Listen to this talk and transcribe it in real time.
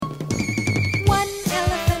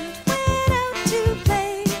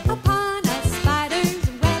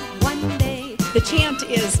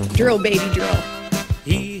Drill, baby, drill.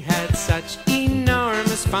 He had such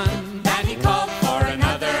enormous fun that he called for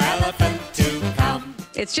another elephant to come.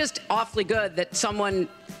 It's just awfully good that someone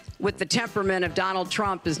with the temperament of Donald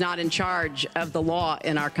Trump is not in charge of the law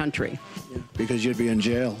in our country. Because you'd be in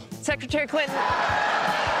jail. Secretary Clinton.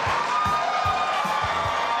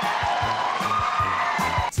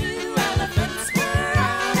 Two elephants were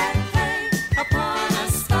out at play upon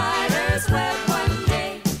a spider's web one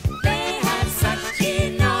day. They had such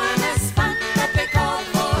enormous fun that they called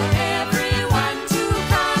for everyone to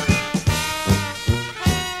come.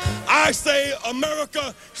 I say,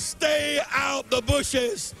 America, stay out the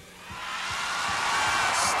bushes.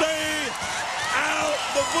 Stay out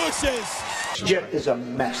the bushes. Shit is a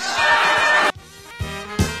mess.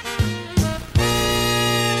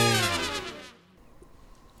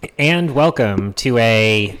 And welcome to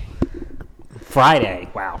a Friday.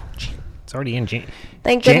 Wow. It's already in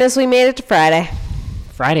Thank goodness we made it to Friday.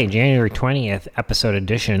 Friday, January 20th, episode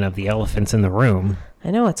edition of The Elephants in the Room.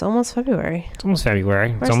 I know, it's almost February. It's almost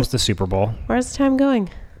February. It's almost the Super Bowl. Where's the time going?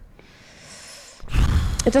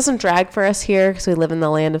 It doesn't drag for us here because we live in the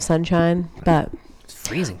land of sunshine, but It's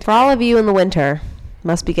freezing. for all of you in the winter,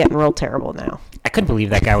 must be getting real terrible now. I couldn't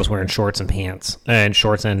believe that guy was wearing shorts and pants and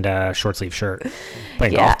shorts and short sleeve shirt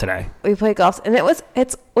playing golf today. We played golf, and it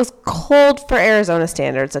was cold for Arizona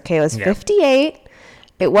standards. Okay, it was 58.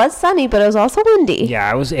 It was sunny, but it was also windy.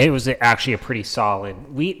 Yeah, it was actually a pretty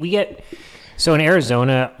solid. We get so in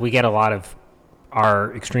Arizona we get a lot of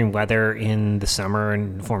our extreme weather in the summer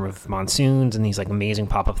in the form of monsoons and these like amazing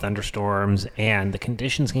pop-up thunderstorms, and the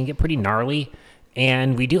conditions can get pretty gnarly,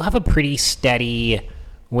 and we do have a pretty steady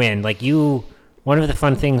wind. One of the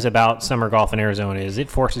fun things about summer golf in Arizona is it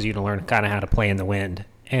forces you to learn kind of how to play in the wind,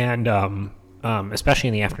 and especially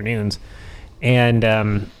in the afternoons, and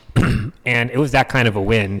and it was that kind of a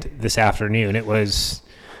wind this afternoon. It was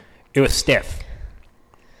stiff.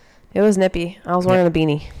 It was nippy. I was wearing a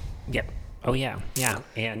beanie. Yep. Oh yeah,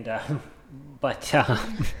 and but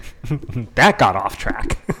that got off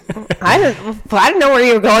track. I didn't know where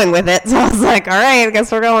you were going with it, so I was like, all right, I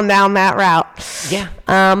guess we're going down that route. Yeah.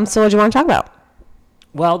 So what do you want to talk about?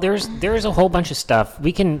 Well, there's a whole bunch of stuff.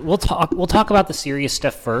 We'll talk about the serious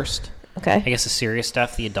stuff first. Okay. I guess the serious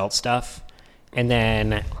stuff, the adult stuff, and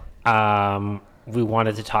then we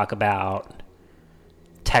wanted to talk about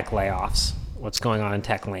tech layoffs. What's going on in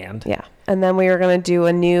tech land? Yeah, and then we were going to do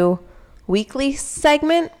a new weekly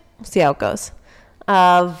segment. We'll see how it goes.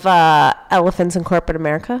 Of elephants in corporate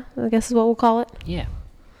America, I guess is what we'll call it. Yeah.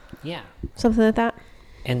 Something like that.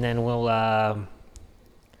 And then we'll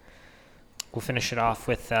finish it off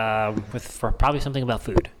with probably something about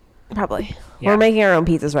food. Probably. Yeah. We're making our own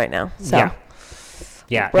pizzas right now, so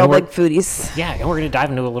Yeah. we're all big foodies. Yeah, and we're going to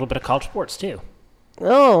dive into a little bit of college sports too.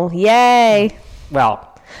 Oh, yay! Well.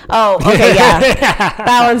 Oh, okay, yeah.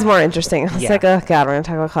 That one's more interesting. I was Yeah. like, oh god, we're going to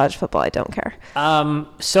talk about college football. I don't care.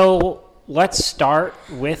 So let's start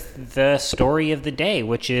with the story of the day,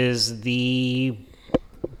 which is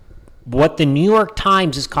what the New York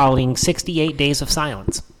Times is calling 68 days of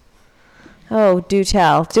silence. Oh, do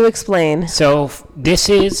tell. Do explain. So this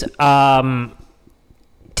is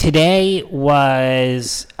today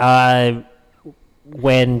was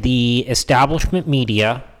when the establishment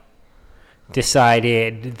media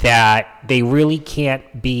decided that they really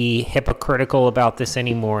can't be hypocritical about this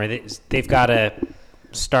anymore. They've got to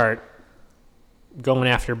start going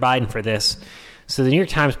after Biden for this. So the New York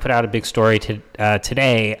Times put out a big story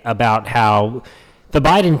today about how the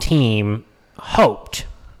Biden team hoped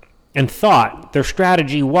and thought their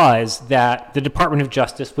strategy was that the Department of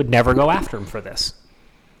Justice would never go after him for this.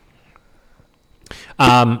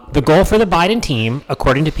 The goal for the Biden team,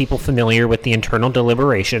 according to people familiar with the internal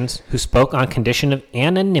deliberations who spoke on condition of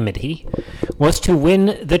anonymity, was to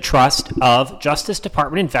win the trust of Justice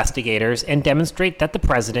Department investigators and demonstrate that the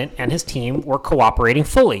president and his team were cooperating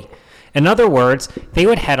fully. In other words, they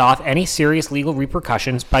would head off any serious legal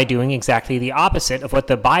repercussions by doing exactly the opposite of what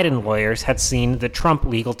the Biden lawyers had seen the Trump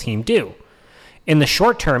legal team do. In the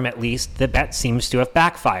short term, at least, the bet seems to have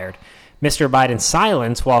backfired. Mr. Biden's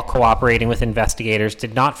silence while cooperating with investigators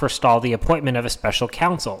did not forestall the appointment of a special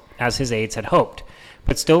counsel, as his aides had hoped,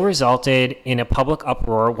 but still resulted in a public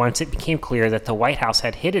uproar once it became clear that the White House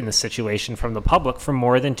had hidden the situation from the public for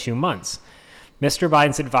more than 2 months. Mr.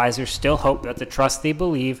 Biden's advisors still hope that the trust they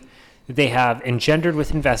believe they have engendered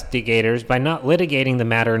with investigators by not litigating the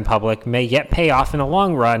matter in public may yet pay off in the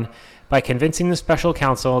long run by convincing the special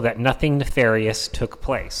counsel that nothing nefarious took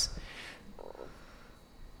place.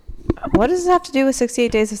 What does this have to do with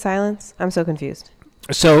 68 Days of Silence? I'm so confused.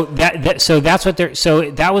 So that's what they're.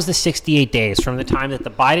 So that was the 68 days from the time that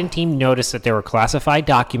the Biden team noticed that there were classified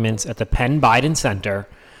documents at the Penn Biden Center.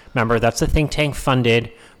 Remember, that's the think tank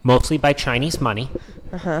funded mostly by Chinese money.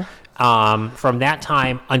 From that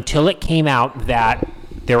time until it came out that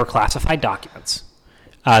there were classified documents.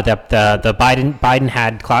 That the Biden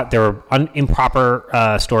had there were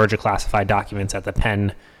improper storage of classified documents at the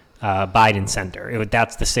Penn Biden Center.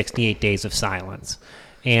 That's the 68 days of silence.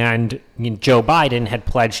 And Joe Biden had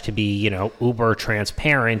pledged to be, uber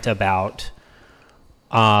transparent about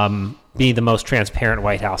being the most transparent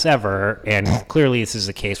White House ever. And clearly this is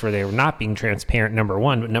a case where they were not being transparent, number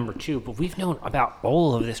one. But number two, but we've known about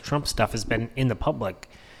all of this Trump stuff has been in the public.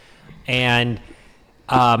 And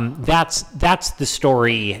that's the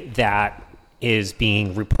story that is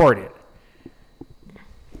being reported.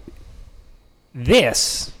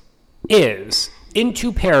 This is, in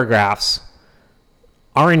 2 paragraphs,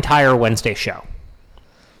 our entire Wednesday show.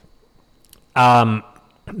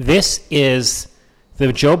 This is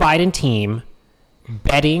the Joe Biden team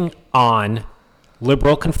betting on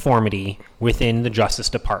liberal conformity within the Justice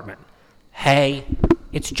Department. Hey,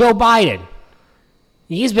 it's Joe Biden.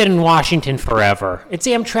 He's been in Washington forever. It's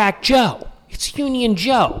Amtrak Joe. It's Union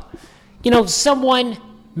Joe. Someone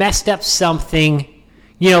messed up something.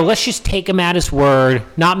 Let's just take him at his word,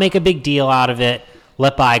 not make a big deal out of it,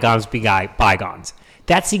 let bygones be bygones.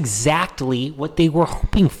 That's exactly what they were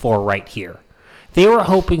hoping for right here. They were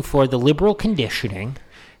hoping for the liberal conditioning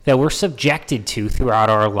that we're subjected to throughout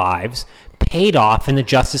our lives paid off in the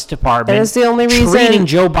Justice Department. That is the only reason treating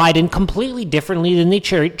Joe Biden completely differently than they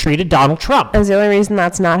treated Donald Trump. Is the only reason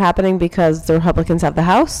that's not happening because the Republicans have the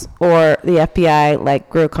House or the FBI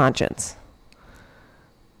grew a conscience?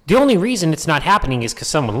 The only reason it's not happening is because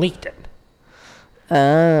someone leaked it.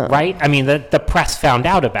 Right? I mean, the press found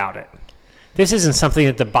out about it. This isn't something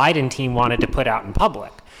that the Biden team wanted to put out in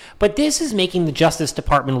public. But this is making the Justice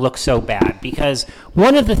Department look so bad because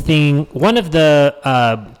one of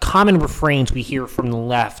the common refrains we hear from the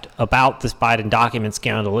left about this Biden document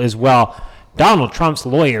scandal is, well, Donald Trump's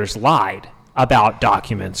lawyers lied about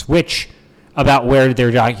documents, about where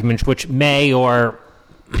their documents, which may or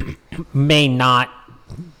may not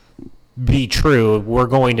be true. We're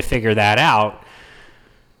going to figure that out.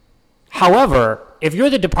 However, if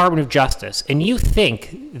you're the Department of Justice and you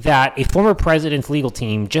think that a former president's legal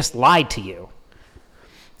team just lied to you,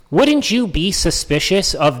 wouldn't you be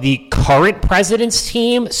suspicious of the current president's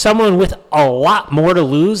team, someone with a lot more to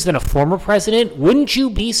lose than a former president? Wouldn't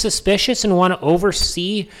you be suspicious and want to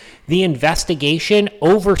oversee the investigation,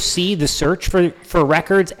 oversee the search for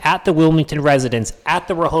records at the Wilmington residence, at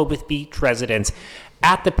the Rehoboth Beach residence,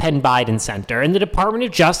 at the Penn Biden Center? And the Department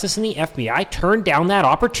of Justice and the FBI turned down that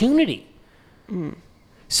opportunity.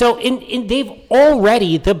 So they've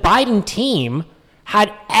already, the Biden team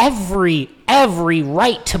had every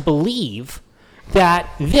right to believe that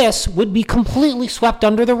this would be completely swept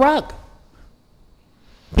under the rug.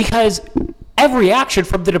 Because every action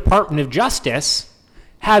from the Department of Justice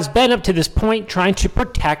has been up to this point trying to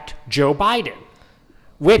protect Joe Biden,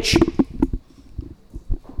 which,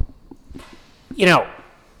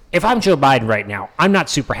 if I'm Joe Biden right now, I'm not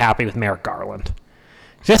super happy with Merrick Garland.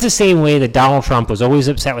 Just the same way that Donald Trump was always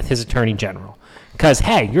upset with his attorney general. Because,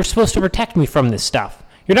 hey, you're supposed to protect me from this stuff.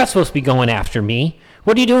 You're not supposed to be going after me.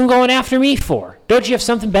 What are you doing going after me for? Don't you have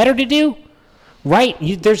something better to do? Right?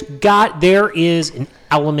 There is an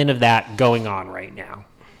element of that going on right now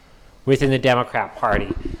within the Democrat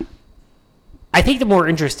Party. I think the more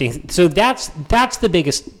interesting, that's the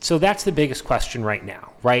biggest question right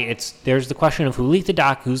now, right? There's the question of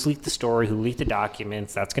who's leaked the story, who leaked the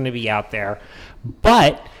documents. That's going to be out there,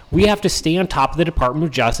 but we have to stay on top of the Department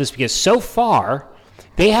of Justice because so far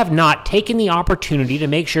they have not taken the opportunity to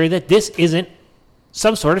make sure that this isn't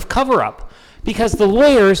some sort of cover-up, because the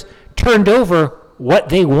lawyers turned over what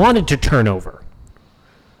they wanted to turn over.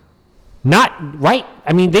 Not right.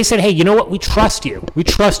 I mean, they said, hey, you know what? We trust you.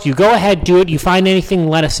 Go ahead, do it. You find anything,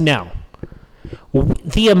 let us know.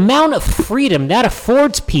 The amount of freedom that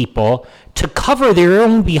affords people to cover their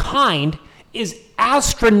own behind is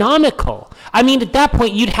astronomical. I mean, at that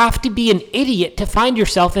point, you'd have to be an idiot to find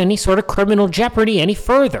yourself in any sort of criminal jeopardy any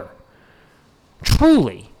further.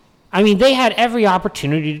 Truly. I mean, they had every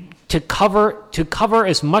opportunity to cover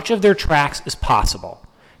as much of their tracks as possible.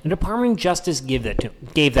 The Department of Justice gave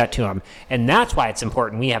that to them. And that's why it's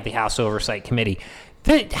important we have the House Oversight Committee.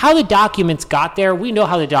 How the documents got there, we know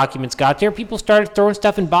how the documents got there. People started throwing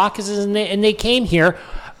stuff in boxes and they came here.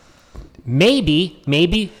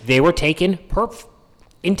 Maybe they were taken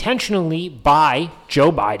intentionally by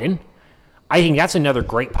Joe Biden. I think that's another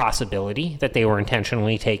great possibility, that they were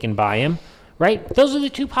intentionally taken by him. right? Those are the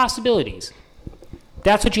two possibilities.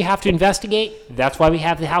 That's what you have to investigate. That's why we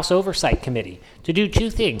have the House Oversight Committee, to do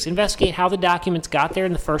two things: investigate how the documents got there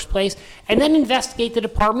in the first place, and then investigate the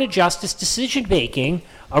Department of Justice decision-making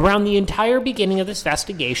around the entire beginning of this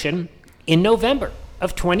investigation in November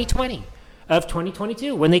of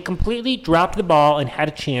 2022, when they completely dropped the ball and had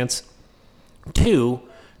a chance to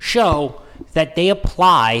show that they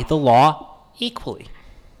apply the law equally.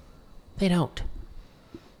 They don't.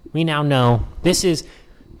 We now know this is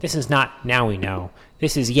not now we know.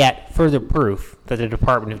 This is yet further proof that the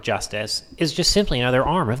Department of Justice is just simply another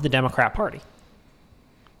arm of the Democrat Party.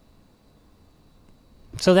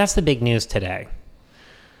 So that's the big news today.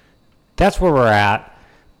 That's where we're at.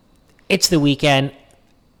 It's the weekend.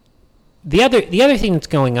 The other thing that's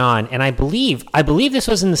going on, and I believe this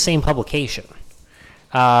was in the same publication.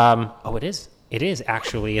 It is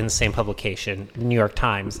actually in the same publication, the New York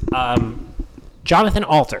Times. Jonathan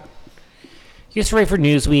Alter. He used to write for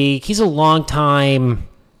Newsweek. He's a longtime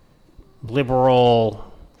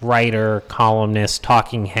liberal writer, columnist,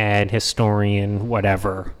 talking head, historian,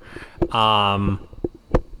 whatever.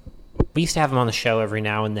 We used to have him on the show every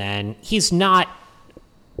now and then. He's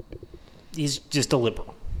just a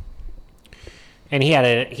liberal. And he had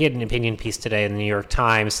an opinion piece today in the New York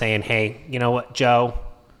Times saying, hey, you know what, Joe?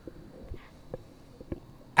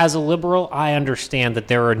 As a liberal, I understand that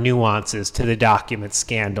there are nuances to the document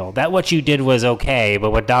scandal. That what you did was okay,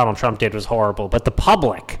 but what Donald Trump did was horrible. But the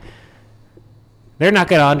public, they're not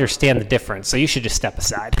going to understand the difference, so you should just step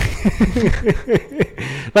aside.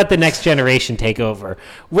 Let the next generation take over,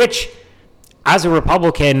 which, as a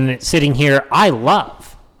Republican sitting here, I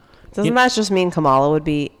love. Doesn't that just mean Kamala would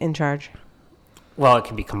be in charge? Well, it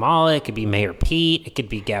could be Kamala, it could be Mayor Pete, it could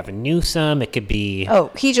be Gavin Newsom, it could be...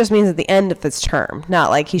 Oh, he just means at the end of his term,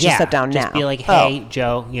 not like he should step down now. Just be like, hey,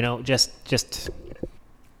 Joe, just...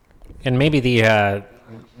 And maybe there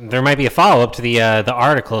might be a follow-up to the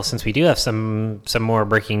article, since we do have some more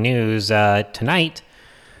breaking news tonight,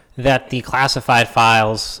 that the classified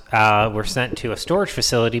files were sent to a storage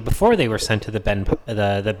facility before they were sent to the Ben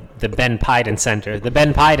Biden Center,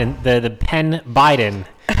 the Penn Biden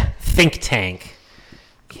think tank.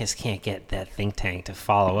 Just can't get that think tank to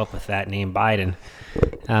follow up with that name Biden.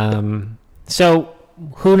 So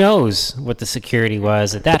who knows what the security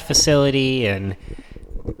was at that facility, and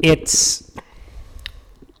it's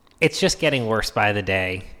just getting worse by the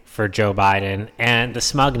day for Joe Biden, and the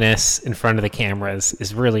smugness in front of the cameras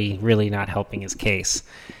is really, really not helping his case.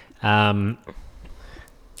 But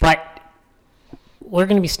we're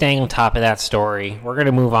going to be staying on top of that story. We're going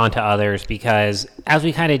to move on to others because, as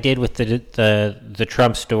we kind of did with the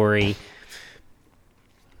Trump story,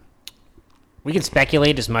 we can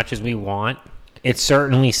speculate as much as we want. It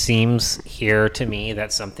certainly seems here to me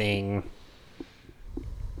that something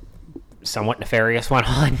somewhat nefarious went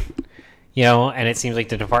on, and it seems like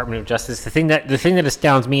the Department of Justice, the thing that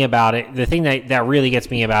astounds me about it, the thing that really gets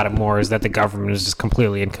me about it more is that the government is just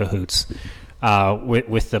completely in cahoots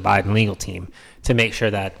with the Biden legal team to make sure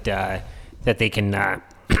that they can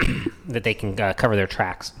cover their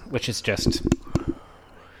tracks, which is just...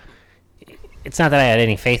 It's not that I had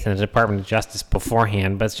any faith in the Department of Justice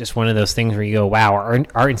beforehand, but it's just one of those things where you go, wow,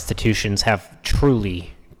 our institutions have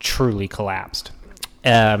truly, truly collapsed.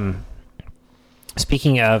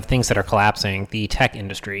 Speaking of things that are collapsing, the tech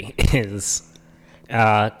industry is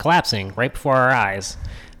collapsing right before our eyes.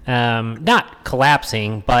 Not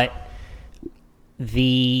collapsing, but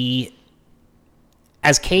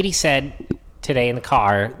as Katie said today in the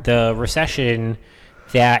car, the recession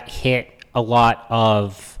that hit a lot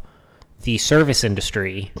of the service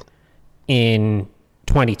industry in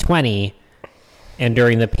 2020 and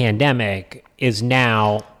during the pandemic is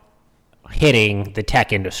now hitting the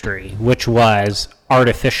tech industry, which was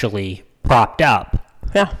artificially propped up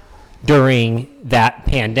during that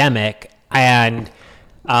pandemic, and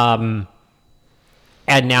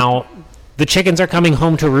now the chickens are coming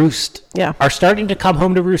home to roost. Are starting to come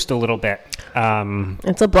home to roost a little bit.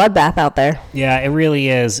 It's a bloodbath out there. Yeah, it really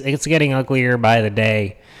is. It's getting uglier by the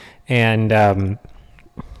day. And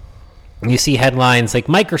you see headlines like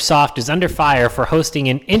Microsoft is under fire for hosting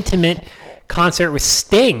an intimate concert with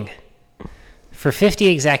Sting for 50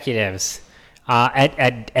 executives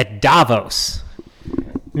at Davos.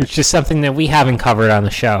 It's just something that we haven't covered on the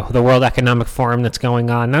show. The World Economic Forum that's going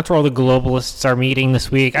on. That's where all the globalists are meeting this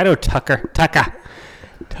week. I know Tucker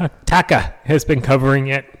has been covering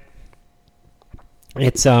it.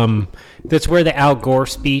 It's that's where the Al Gore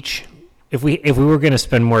speech. If we were going to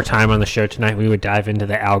spend more time on the show tonight, we would dive into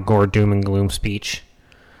the Al Gore doom and gloom speech.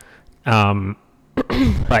 But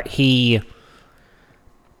he's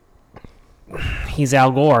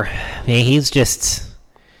Al Gore. I mean, he's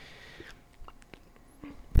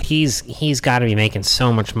got to be making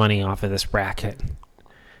so much money off of this bracket.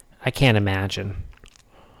 I can't imagine.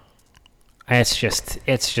 It's just,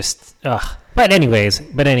 ugh. But anyways,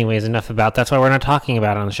 enough about that's why we're not talking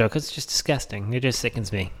about it on the show, because it's just disgusting. It just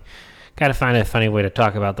sickens me. Got to find a funny way to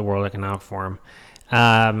talk about the World Economic Forum.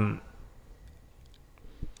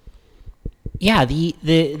 Yeah,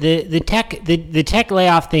 the tech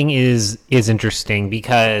layoff thing is interesting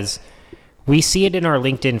because we see it in our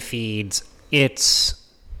LinkedIn feeds. We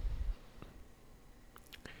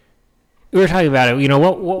were talking about it. You know,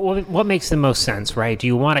 what makes the most sense, right? Do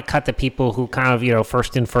you want to cut the people who kind of, you know,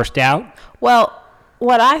 first in, first out? Well,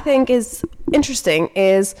 what I think is interesting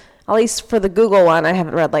is, at least for the Google one, I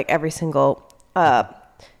haven't read like every single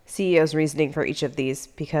CEO's reasoning for each of these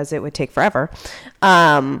because it would take forever.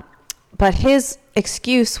 But his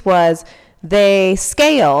excuse was they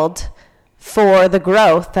scaled for the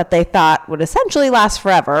growth that they thought would essentially last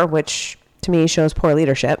forever, which to me shows poor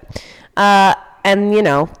leadership. And, you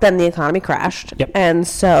know, then the economy crashed. Yep. And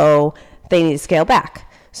so they need to scale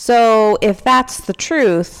back. So if that's the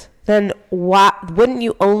truth, then wouldn't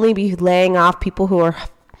you only be laying off people who are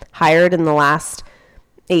hired in the last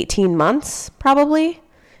 18 months, probably?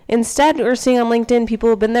 Instead, we're seeing on LinkedIn people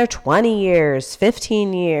who've been there 20 years,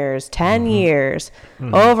 15 years, 10 years,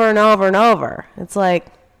 over and over and over. It's like,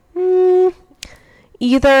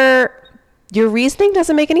 either your reasoning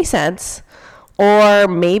doesn't make any sense, or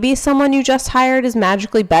maybe someone you just hired is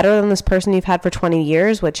magically better than this person you've had for 20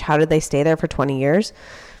 years, which how did they stay there for 20 years?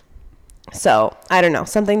 So, I don't know.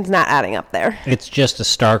 Something's not adding up there. It's just a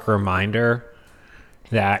stark reminder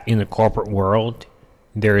that in the corporate world,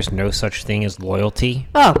 there is no such thing as loyalty.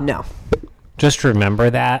 Oh, no. Just remember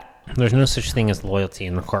that. There's no such thing as loyalty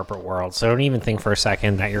in the corporate world. So don't even think for a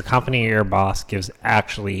second that your company or your boss gives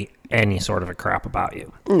actually any sort of a crap about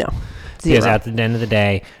you. No. Because Zero. at the end of the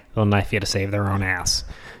day, they'll knife you to save their own ass.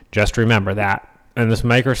 Just remember that. And this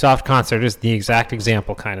Microsoft concert is the exact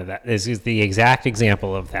example kind of that. This is the exact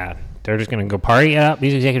example of that. They're just going to go party it up.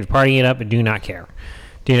 These executives partying it up and do not care.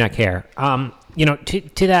 Do not care. You know,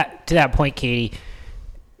 to that point, Katie,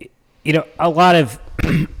 you know, a lot of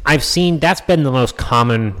I've seen that's been the most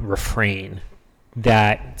common refrain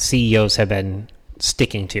that CEOs have been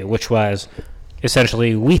sticking to, which was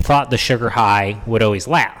essentially, we thought the sugar high would always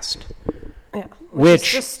last. Yeah. Which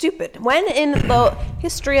is just stupid. When in the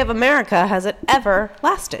history of America has it ever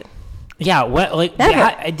lasted? Yeah, what like Never.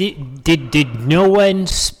 yeah, did no one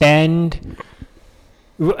spend?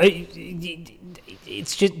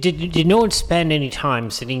 It's just did no one spend any time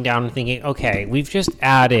sitting down and thinking, okay, we've just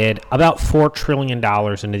added about $4 trillion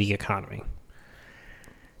into the economy.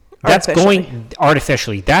 That's going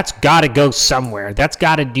artificially. That's got to go somewhere. That's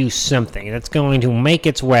got to do something. That's going to make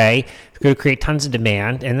its way. It's going to create tons of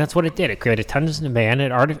demand, and that's what it did. It created tons of demand.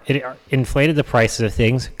 It inflated the prices of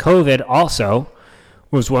things. COVID also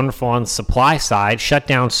was wonderful on the supply side. Shut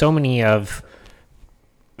down so much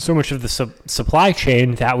of the supply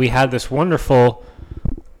chain that we had this wonderful,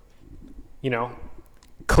 you know,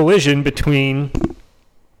 collision between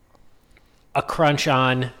a crunch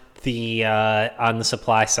on the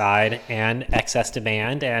supply side and excess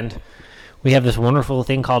demand, and we have this wonderful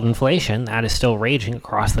thing called inflation that is still raging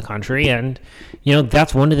across the country. And you know,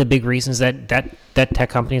 that's one of the big reasons that tech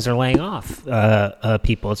companies are laying off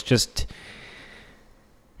people. It's just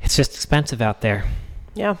expensive out there.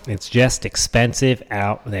 Yeah. It's just expensive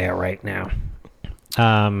out there right now.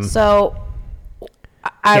 So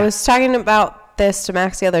I was talking about this to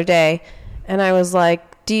Max the other day, and I was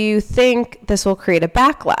like, do you think this will create a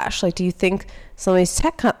backlash? Like, do you think some of these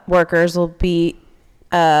tech workers will be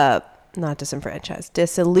not disenfranchised,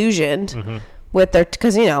 disillusioned with their,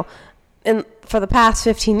 because, you know, for the past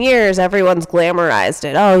 15 years, everyone's glamorized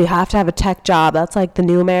it. Oh, you have to have a tech job. That's like the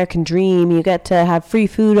new American dream. You get to have free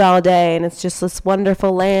food all day, and it's just this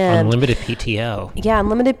wonderful land. Unlimited PTO. Yeah,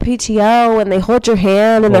 unlimited PTO, and they hold your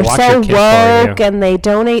hand, and We'll they're watch so your kids for woke, you. and they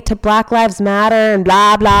donate to Black Lives Matter, and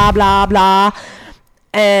blah, blah, blah, blah.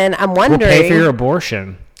 And I'm We'll wondering. pay for your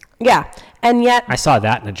abortion. Yeah, and yet. I saw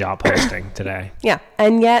that in a job posting today. Yeah,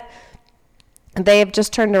 and yet they have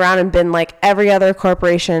just turned around and been like every other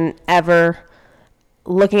corporation ever,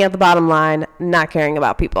 looking at the bottom line, not caring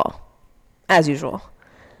about people, as usual.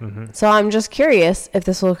 So I'm just curious if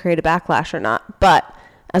this will create a backlash or not. But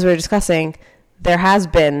as we were discussing, there has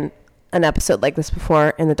been an episode like this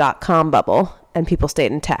before in the .com bubble, and people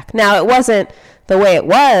stayed in tech. Now, it wasn't the way it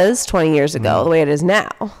was 20 years ago, the way it is now.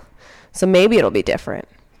 So maybe it'll be different.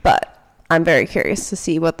 But I'm very curious to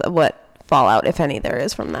see what fallout, if any, there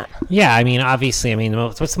is from that. Yeah, I mean, obviously,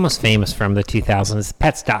 what's the most famous from the 2000s?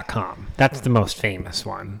 Pets.com. That's the most famous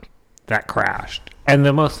one. that crashed. And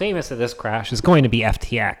the most famous of this crash is going to be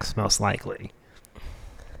FTX, most likely.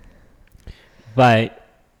 But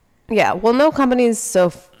Yeah, well, no companies so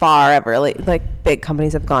far ever, like big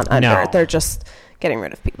companies have gone under. No. They're just getting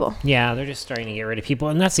rid of people. yeah, they're just starting to get rid of people.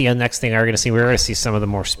 And that's the next thing we're going to see. We're going to see some of the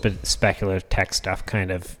more speculative tech stuff kind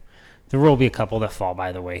of. There will be a couple that fall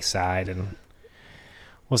by the wayside, and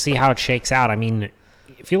we'll see how it shakes out. I mean,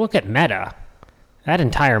 if you look at Meta, that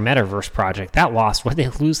entire metaverse project, that lost, what, they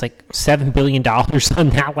lose like $7 billion on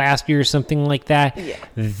that last year or something like that? Yeah.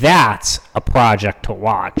 That's a project to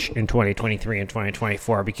watch in 2023 and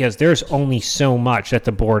 2024 because there's only so much that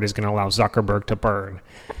the board is going to allow Zuckerberg to burn.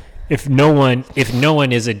 If no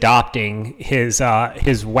one is adopting his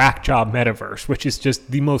whack job metaverse, which is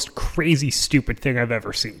just the most crazy, stupid thing I've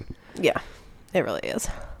ever seen. Yeah, it really is.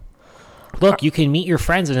 Look, you can meet your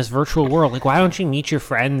friends in this virtual world. Like, why don't you meet your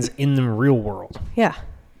friends in the real world? Yeah.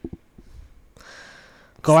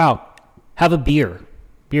 Go out, have a beer,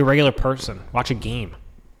 be a regular person, watch a game,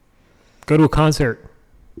 go to a concert,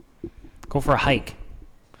 go for a hike.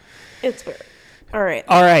 It's weird. All right.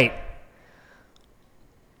 All right.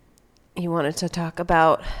 You wanted to talk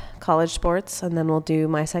about college sports, and then we'll do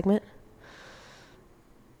my segment?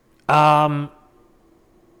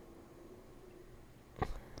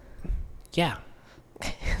 Yeah.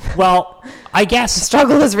 Well, I guess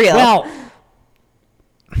Struggle is real. Well,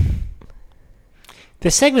 the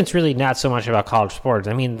segment's really not so much about college sports.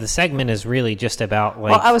 I mean, the segment is really just about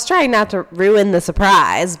like. Well, I was trying not to ruin the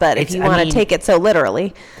surprise, but if you want to take it so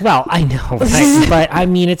literally. Well, I know, right? But I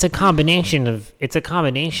mean, it's a combination of things. A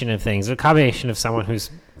combination of someone who's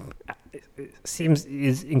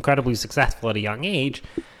is incredibly successful at a young age,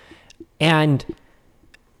 and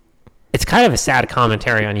it's kind of a sad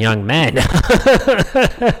commentary on young men.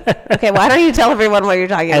 Okay, why don't you tell everyone what you're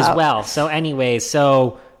talking as about? well. So anyways,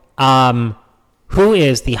 who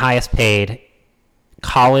is the highest paid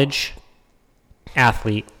college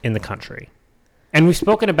athlete in the country? And we've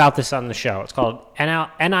spoken about this on the show. It's called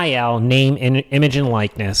NIL, name, image, and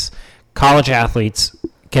likeness. College athletes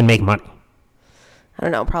can make money. I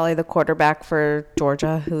don't know, probably the quarterback for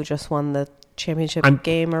Georgia who just won the championship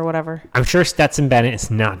game or whatever. I'm sure Stetson Bennett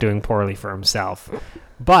is not doing poorly for himself.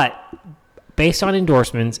 But based on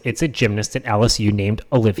endorsements, it's a gymnast at LSU named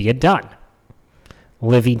Olivia Dunn.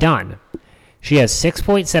 Livy Dunn. She has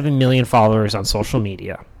 6.7 million followers on social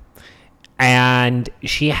media. And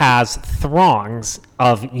she has throngs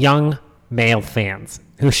of young male fans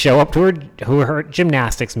who show up to her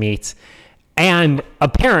gymnastics meets and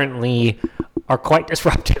apparently are quite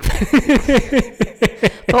disruptive.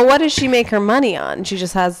 But what does she make her money on? She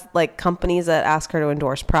just has like companies that ask her to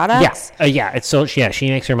endorse products? She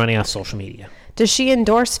makes her money off social media. Does she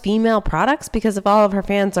endorse female products? Because if all of her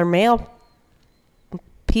fans are male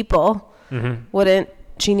people, wouldn't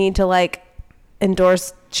she need to like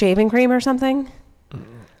endorse shaving cream or something?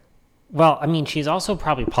 Well, I mean, she's also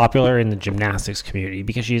probably popular in the gymnastics community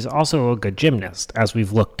because she's also a good gymnast, as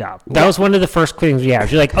we've looked up. That was one of the first things we had.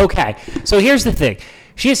 She's like, okay, so here's the thing.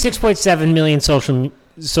 She has 6.7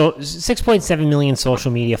 million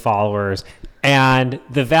social media followers, and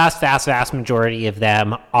the vast majority of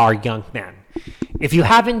them are young men. If you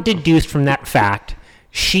haven't deduced from that fact,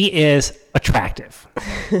 she is attractive.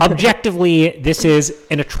 Objectively, this is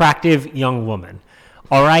an attractive young woman.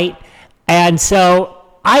 All right? And so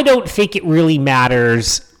I don't think it really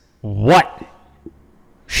matters what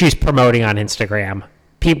she's promoting on Instagram.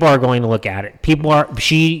 People are going to look at it.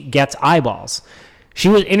 She gets eyeballs. She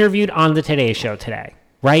was interviewed on the Today Show today,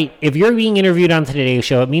 right? If you're being interviewed on the Today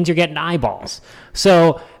Show, it means you're getting eyeballs.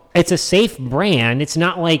 So it's a safe brand. It's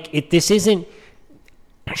not like she doesn't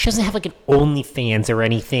have like an OnlyFans or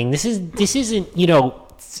anything. This isn't,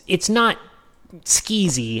 it's not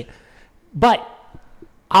skeezy, but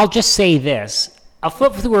I'll just say this. A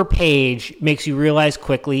flip through her page makes you realize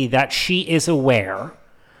quickly that she is aware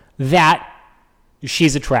that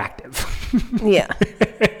she's attractive. Yeah.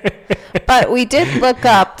 But we did look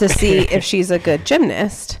up to see if she's a good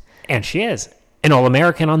gymnast. And she is. An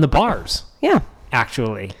All-American on the bars. Yeah.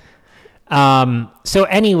 Actually. So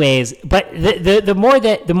anyways, but the more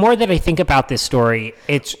that I think about this story,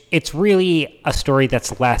 it's really a story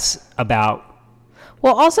that's less about.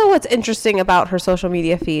 Well, also what's interesting about her social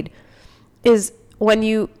media feed is when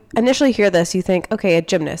you initially hear this, you think, okay, a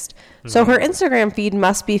gymnast. So her Instagram feed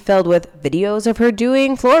must be filled with videos of her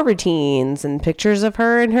doing floor routines and pictures of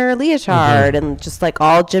her in her leotard and just like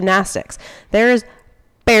all gymnastics. There's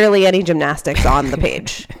barely any gymnastics on the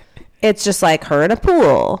page. It's just like her in a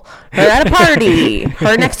pool, her at a party,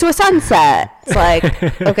 her next to a sunset. It's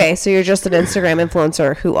like, okay, so you're just an Instagram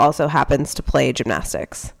influencer who also happens to play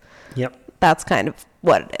gymnastics. Yep. That's kind of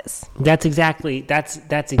what it is. That's exactly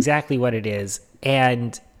what it is.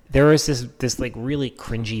 And there was this like really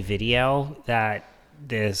cringy video that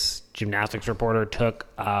this gymnastics reporter took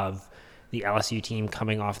of the LSU team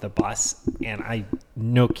coming off the bus, and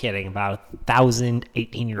no kidding, about 1,000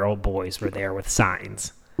 18-year-old boys were there with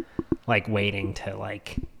signs, like waiting to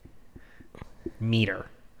like meet her.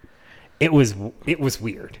 It was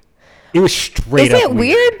weird. It was straight up Is it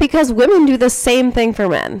weird? Because women do the same thing for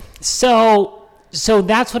men. So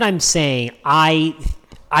that's what I'm saying. I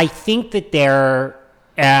think that they're,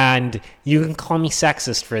 and you can call me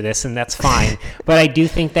sexist for this, and that's fine, but I do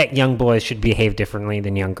think that young boys should behave differently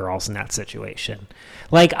than young girls in that situation.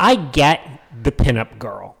 Like, I get the pinup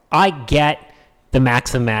girl. I get the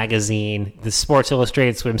Maxim magazine, the Sports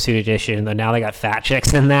Illustrated swimsuit edition, though now they got fat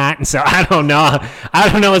chicks in that, and so I don't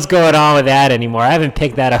know what's going on with that anymore. I haven't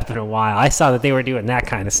picked that up in a while. I saw that they were doing that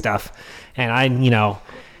kind of stuff, and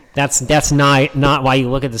that's not why you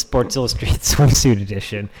look at the Sports Illustrated swimsuit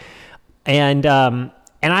edition. And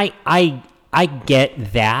I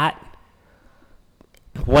get that.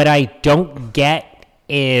 What I don't get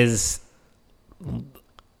is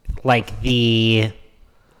like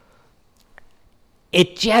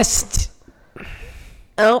it just.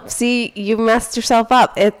 Oh, see, you messed yourself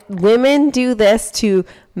up. Women do this to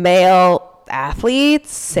male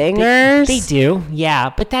athletes, singers. They do, yeah,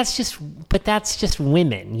 but that's just women, that's just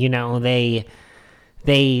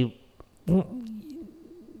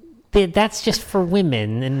for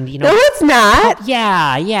women, and No, it's not.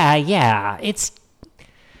 Yeah. It's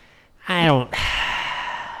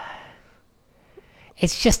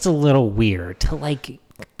just a little weird to like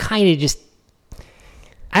kind of just.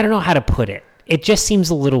 I don't know how to put it. It just seems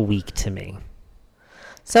a little weak to me.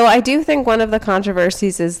 So I do think one of the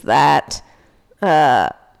controversies is that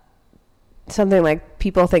something like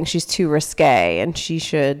people think she's too risque and she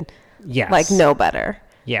should know better.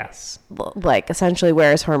 Yes. Like essentially,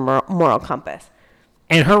 where is her moral compass?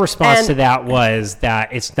 And her response to that was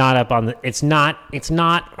that it's not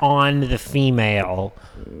on the female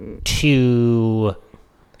to.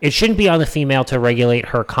 It shouldn't be on the female to regulate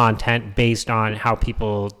her content based on how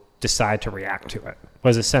people decide to react to it.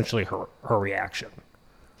 Was essentially her reaction.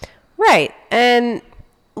 Right, and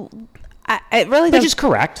it really which is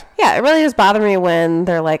correct. Yeah, it really does bother me when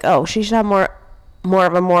they're like, "Oh, she should have more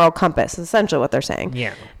of a moral compass." Is essentially what they're saying.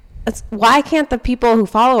 Yeah. Why can't the people who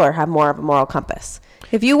follow her have more of a moral compass?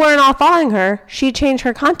 If you weren't all following her, she'd change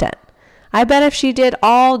her content. I bet if she did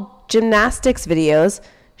all gymnastics videos,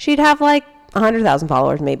 she'd have like 100,000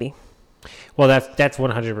 followers, maybe. Well, that's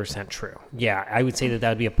 100% true. Yeah, I would say that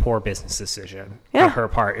would be a poor business decision on her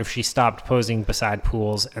part if she stopped posing beside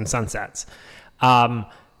pools and sunsets. I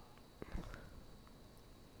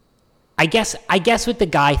guess with the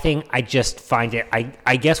guy thing, I just find it.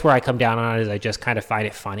 I guess where I come down on it is I just kind of find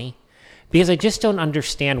it funny because I just don't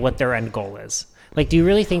understand what their end goal is. Like, do you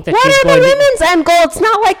really think that she's going to... What are the women's end goal? It's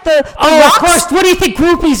not like the of course. What do you think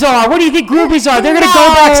groupies are? They're going to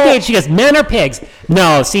go backstage. She goes, men are pigs.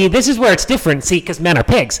 No, see, this is where it's different. See, because men are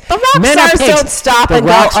pigs. The rock stars don't stop and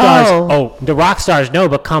go, the rock stars, no,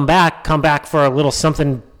 but come back for a little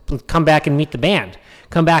something. Come back and meet the band.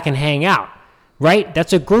 Come back and hang out. Right?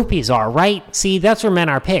 That's what groupies are, right? See, that's where men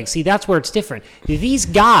are pigs. See, that's where it's different. These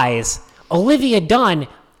guys, Olivia Dunn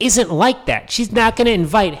isn't like that. She's not going to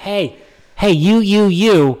invite, hey,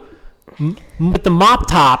 you, with the mop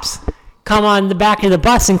tops, come on the back of the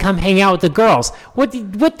bus and come hang out with the girls. What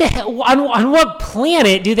the hell? On what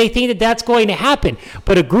planet do they think that that's going to happen?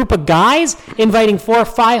 But a group of guys inviting 4 or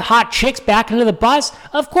 5 hot chicks back into the bus?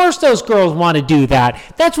 Of course those girls want to do that.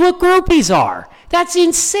 That's what groupies are. That's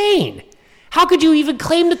insane. How could you even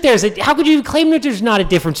claim that there's not a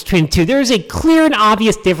difference between the two? There is a clear and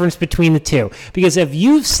obvious difference between the two. Because if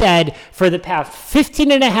you've said for the past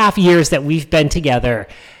 15 and a half years that we've been together,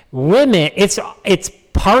 women, it's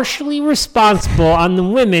partially responsible on the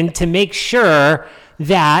women to make sure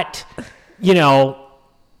that,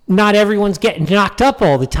 not everyone's getting knocked up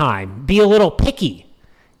all the time. Be a little picky,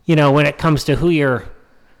 when it comes to who you're,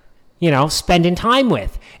 spending time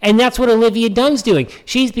with. And that's what Olivia Dunn's doing.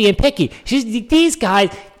 She's being picky. These guys,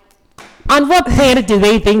 on what planet do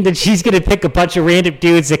they think that she's going to pick a bunch of random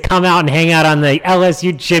dudes that come out and hang out on the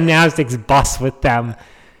LSU gymnastics bus with them?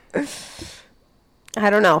 I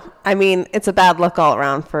don't know. I mean, it's a bad look all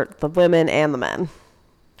around for the women and the men.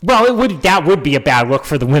 Well, that would be a bad look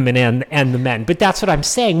for the women and the men. But that's what I'm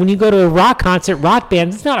saying. When you go to a rock concert, rock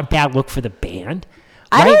band, it's not a bad look for the band.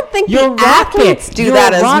 Right? I don't think the athletes do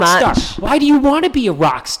that as much. Star. Why do you want to be a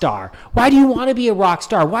rock star? Why do you want to be a rock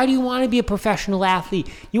star? Why do you want to be a professional athlete?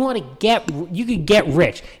 You can get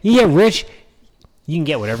rich. You get rich, you can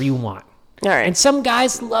get whatever you want. All right. And some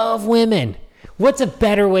guys love women. What's a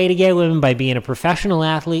better way to get women by being a professional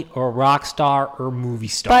athlete or a rock star or movie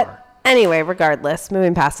star? But anyway, regardless,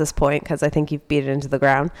 moving past this point, because I think you've beat it into the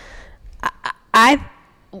ground.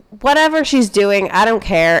 Whatever she's doing, I don't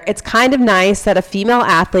care. It's kind of nice that a female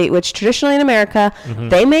athlete, which traditionally in America,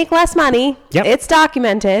 they make less money. Yep. It's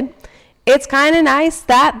documented. It's kind of nice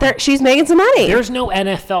that she's making some money. There's no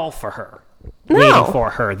NFL for her. No. Waiting for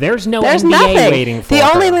her. There's no There's NBA nothing. waiting for The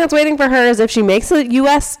her. only thing that's waiting for her is if she makes a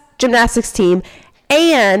U.S. gymnastics team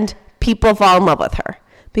and people fall in love with her.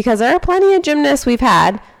 Because there are plenty of gymnasts we've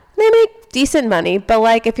had. They make decent money. But,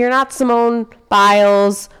 like, if you're not Simone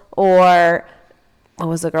Biles or... what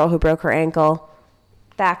was the girl who broke her ankle?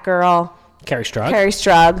 That girl. Carrie Strug. Carrie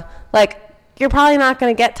Strug. Like, you're probably not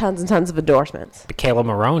going to get tons and tons of endorsements. Kayla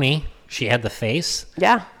Maroney. She had the face.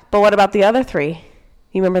 Yeah. But what about the other three?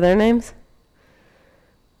 You remember their names?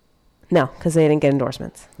 No, because they didn't get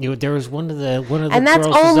endorsements. There was one of the And that's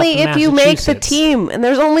girls was only up in if you make the Massachusetts. team. And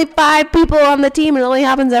there's only 5 people on the team. It only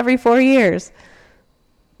happens every 4 years.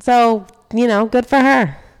 So, good for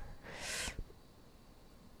her.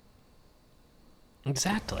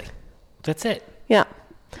 Exactly. That's it. Yeah.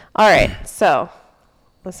 All right. So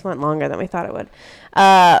this went longer than we thought it would.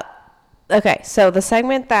 Okay. So the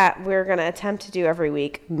segment that we're going to attempt to do every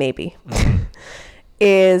week, maybe,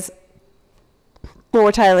 is what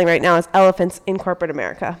we're titling right now is Elephants in Corporate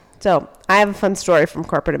America. So I have a fun story from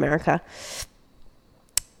corporate America.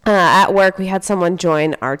 At work, we had someone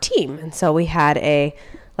join our team. And so we had a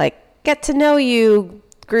get to know you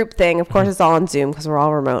group thing. Of course, it's all on Zoom because we're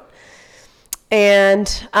all remote. And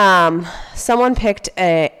someone picked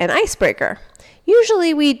an icebreaker.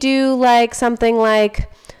 Usually we do something like,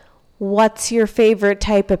 what's your favorite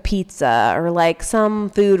type of pizza? Or some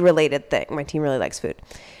food related thing. My team really likes food.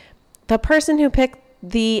 The person who picked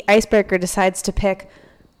the icebreaker decides to pick,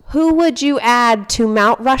 who would you add to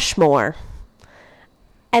Mount Rushmore?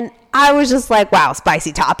 And I was just like, wow,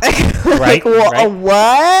 spicy topic. Right, right.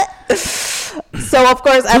 What? So, of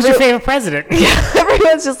course, Who's your favorite president?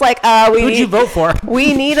 everyone's just like, Who'd you vote for?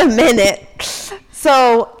 We need a minute.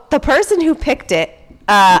 So the person who picked it,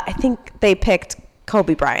 I think they picked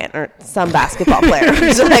Kobe Bryant or some basketball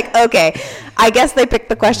player. So okay, I guess they picked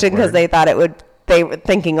the question because they thought they were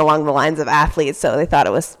thinking along the lines of athletes, so they thought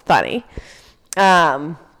it was funny.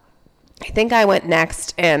 I think I went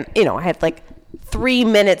next, and I had 3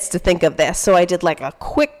 minutes to think of this. So I did a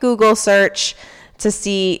quick Google search to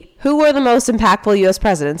see who were the most impactful U.S.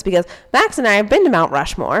 presidents, because Max and I have been to Mount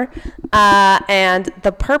Rushmore, and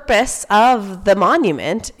the purpose of the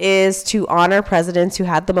monument is to honor presidents who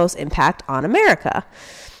had the most impact on America.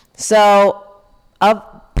 So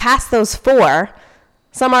past those 4,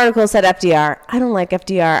 some articles said FDR. I don't like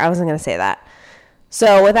FDR. I wasn't going to say that.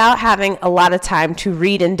 So without having a lot of time to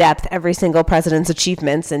read in depth every single president's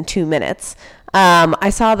achievements in 2 minutes, I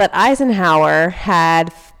saw that Eisenhower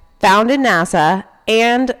had founded NASA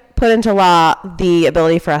and put into law the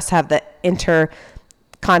ability for us to have the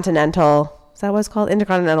intercontinental, is that what it's called?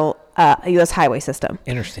 Intercontinental U.S. highway system.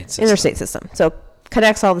 Interstate system. So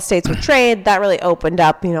connects all the states with trade. That really opened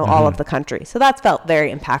up, all of the country. So that felt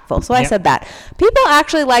very impactful. So I said that. People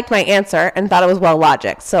actually liked my answer and thought it was well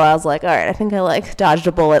logic. So I was like, all right, I think I dodged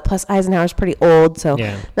a bullet. Plus Eisenhower's pretty old, so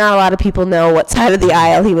not a lot of people know what side of the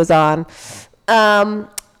aisle he was on.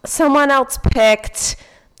 Someone else picked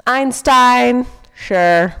Einstein.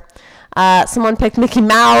 Sure. Someone picked Mickey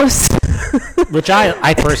Mouse. Which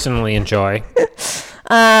I personally enjoy.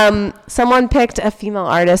 Someone picked a female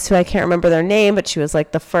artist who I can't remember their name, but she was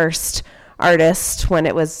the first artist when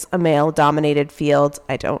it was a male-dominated field.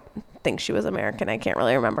 I don't think she was American. I can't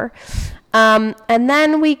really remember. And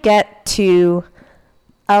then we get to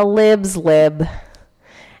a lib's lib.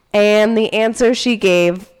 And the answer she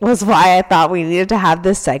gave was why I thought we needed to have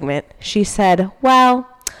this segment. She said, well,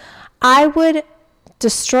 I would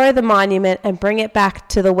destroy the monument and bring it back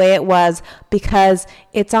to the way it was because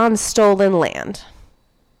it's on stolen land.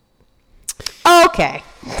 Okay.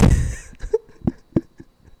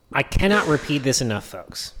 I cannot repeat this enough,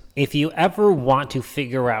 folks. If you ever want to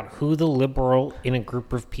figure out who the liberal in a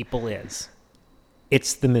group of people is,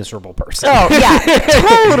 it's the miserable person. Oh, yeah.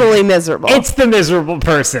 Totally miserable. It's the miserable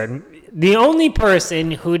person. The only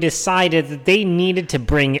person who decided that they needed to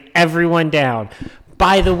bring everyone down.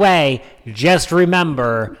 By the way, just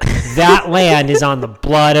remember, that land is on the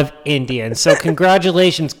blood of Indians. So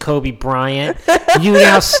congratulations, Kobe Bryant. You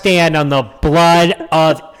now stand on the blood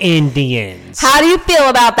of Indians. How do you feel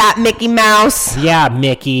about that, Mickey Mouse? Yeah,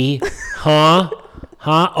 Mickey. Huh?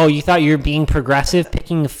 Oh, you thought you were being progressive,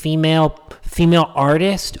 picking a female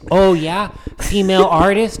artist? Oh, yeah? Female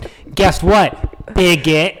artist? Guess what,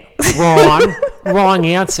 bigot? Wrong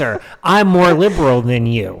answer. I'm more liberal than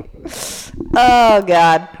you. Oh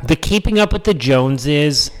God. The keeping up with the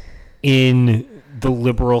Joneses in the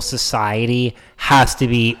liberal society has to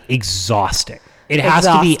be exhausting. It has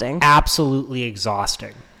to be Exhausting. absolutely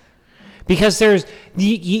exhausting. Because there's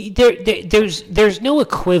no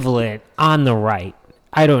equivalent on the right.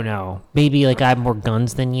 I don't know. Maybe like I have more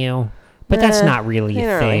guns than you, but that's not really They a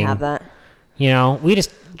don't thing. really have that. You know, we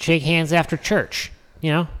just shake hands after church.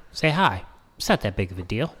 You know, say hi. It's not that big of a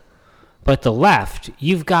deal. But the left,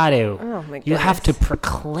 you've got to. Oh, my you have to goodness.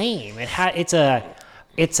 proclaim it.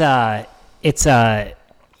 It's a.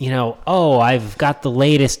 You know, oh, I've got the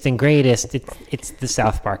latest and greatest. It's the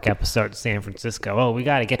South Park episode in San Francisco. Oh, we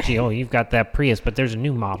got to get you. Oh, you've got that Prius, but there's a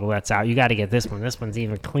new model that's out. You got to get this one. This one's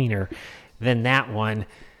even cleaner than that one.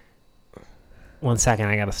 1 second,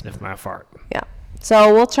 I got to sniff my fart. Yeah.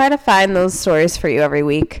 So we'll try to find those stories for you every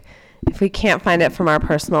week. If we can't find it from our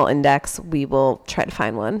personal index, we will try to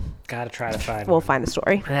find one. Got to try to find We'll one. find a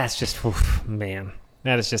story. That's just, oof, man.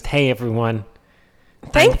 That is just, hey, everyone.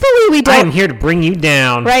 Thankfully, we I don't. am here to bring you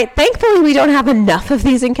down. Right. Thankfully, we don't have enough of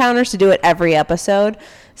these encounters to do it every episode.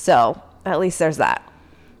 So at least there's that.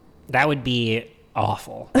 That would be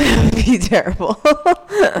awful. Be terrible.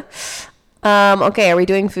 Okay. Are we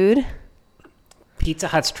doing food? Pizza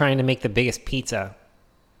Hut's trying to make the biggest pizza.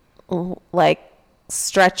 Like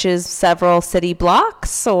stretches several city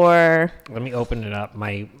blocks, or Let me open it up.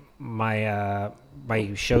 My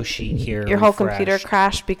show sheet here. your whole computer refreshed.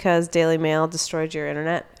 crashed because Daily Mail destroyed your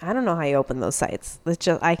internet? I don't know how you open those sites. It's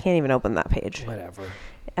just I can't even open that page. Whatever.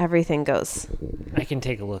 Everything goes. I can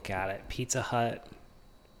take a look at it. Pizza Hut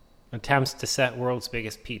attempts to set world's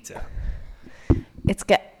biggest pizza.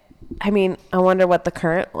 I mean, I wonder what the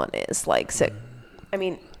current one is like. So, I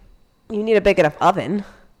mean, you need a big enough oven.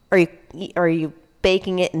 Are you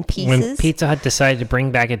baking it in pieces? When Pizza Hut decided to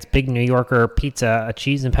bring back its big New Yorker pizza, a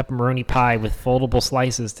cheese and pepperoni pie with foldable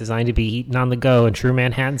slices designed to be eaten on the go in true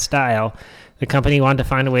Manhattan style, the company wanted to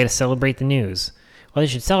find a way to celebrate the news. Well, they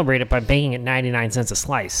should celebrate it by baking it 99 cents a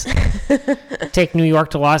slice. Take New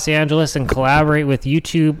York to Los Angeles and collaborate with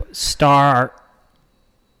YouTube star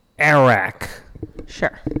Eric.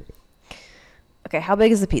 Sure. Okay, how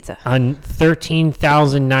big is the pizza? A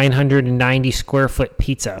 13,990 square foot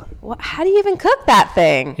pizza. How do you even cook that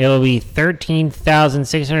thing? It'll be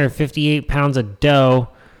 13,658 pounds of dough,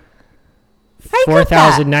 How do you cook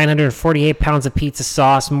that? 4,948 pounds of pizza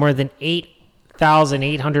sauce, more than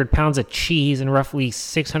 8,800 pounds of cheese, and roughly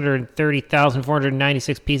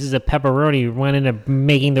 630,496 pieces of pepperoni went into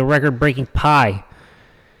making the record-breaking pie.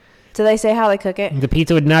 Do they say how they cook it? The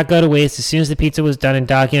pizza would not go to waste. As soon as the pizza was done and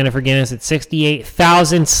documented for Guinness, at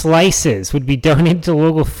 68,000 slices would be donated to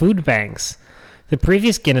local food banks. The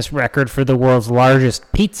previous Guinness record for the world's largest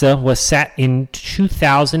pizza was set in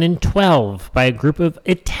 2012 by a group of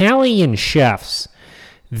Italian chefs.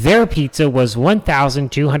 Their pizza was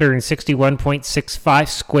 1,261.65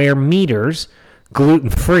 square meters,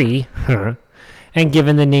 gluten-free, and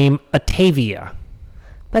given the name Atavia.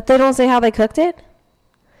 But they don't say how they cooked it?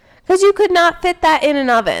 Because you could not fit that in an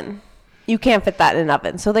oven. You can't fit that in an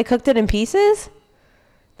oven. So they cooked it in pieces?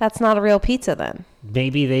 That's not a real pizza then.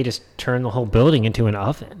 Maybe they just turned the whole building into an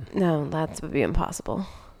oven. No, that would be impossible.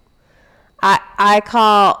 I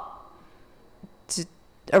call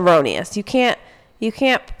erroneous. You can't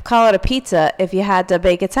call it a pizza if you had to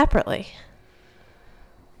bake it separately.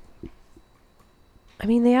 I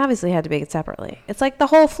mean, they obviously had to bake it separately. It's like the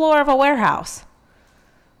whole floor of a warehouse.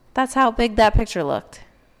 That's how big that picture looked.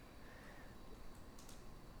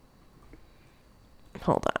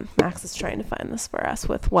 Hold on. Max is trying to find this for us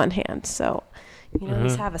with one hand. So,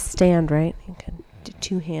 these have a stand, right? You can do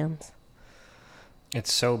two hands.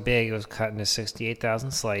 It's so big, it was cut into 68,000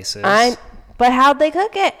 slices. But how'd they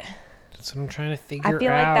cook it? That's what I'm trying to figure I out. feel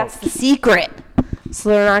like that's the secret. So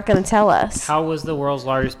they're not going to tell us. How was the world's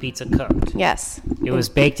largest pizza cooked? Yes. It was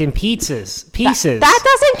baked in pieces. That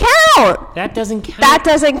doesn't count. That doesn't count. That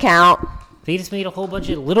doesn't count. They just made a whole bunch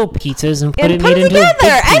of little pizzas and And put put it it into a big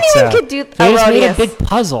together. pizza. Anyone could do They just made a erroneous. big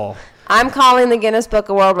puzzle. I'm calling the Guinness Book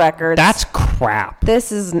of World Records. That's crap.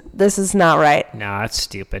 This is not right. No, that's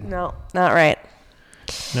stupid. No, not right.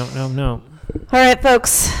 No. All right,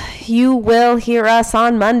 folks. You will hear us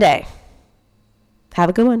on Monday. Have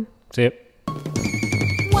a good one. See it.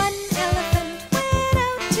 One elephant went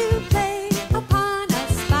out to play upon a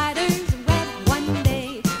spider's web one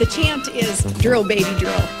day. The chant is drill, baby,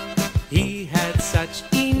 drill. He had such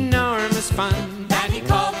enormous fun That he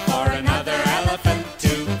called for another elephant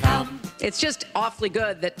to come. It's just awfully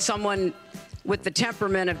good that someone with the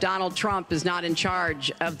temperament of Donald Trump is not in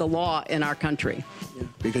charge of the law in our country.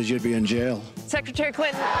 because you'd be in jail. Secretary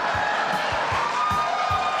Clinton.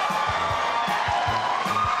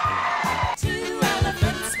 Two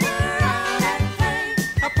elephants were out at play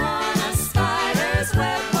upon a spider's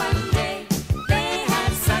web one day. They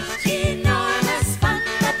had such enormous fun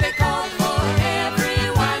that they called for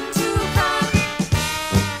everyone to come.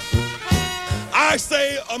 I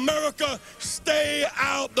say, America, stay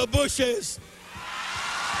out the bushes.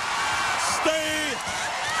 Stay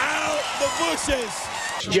out the bushes.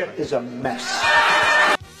 This jet is a mess.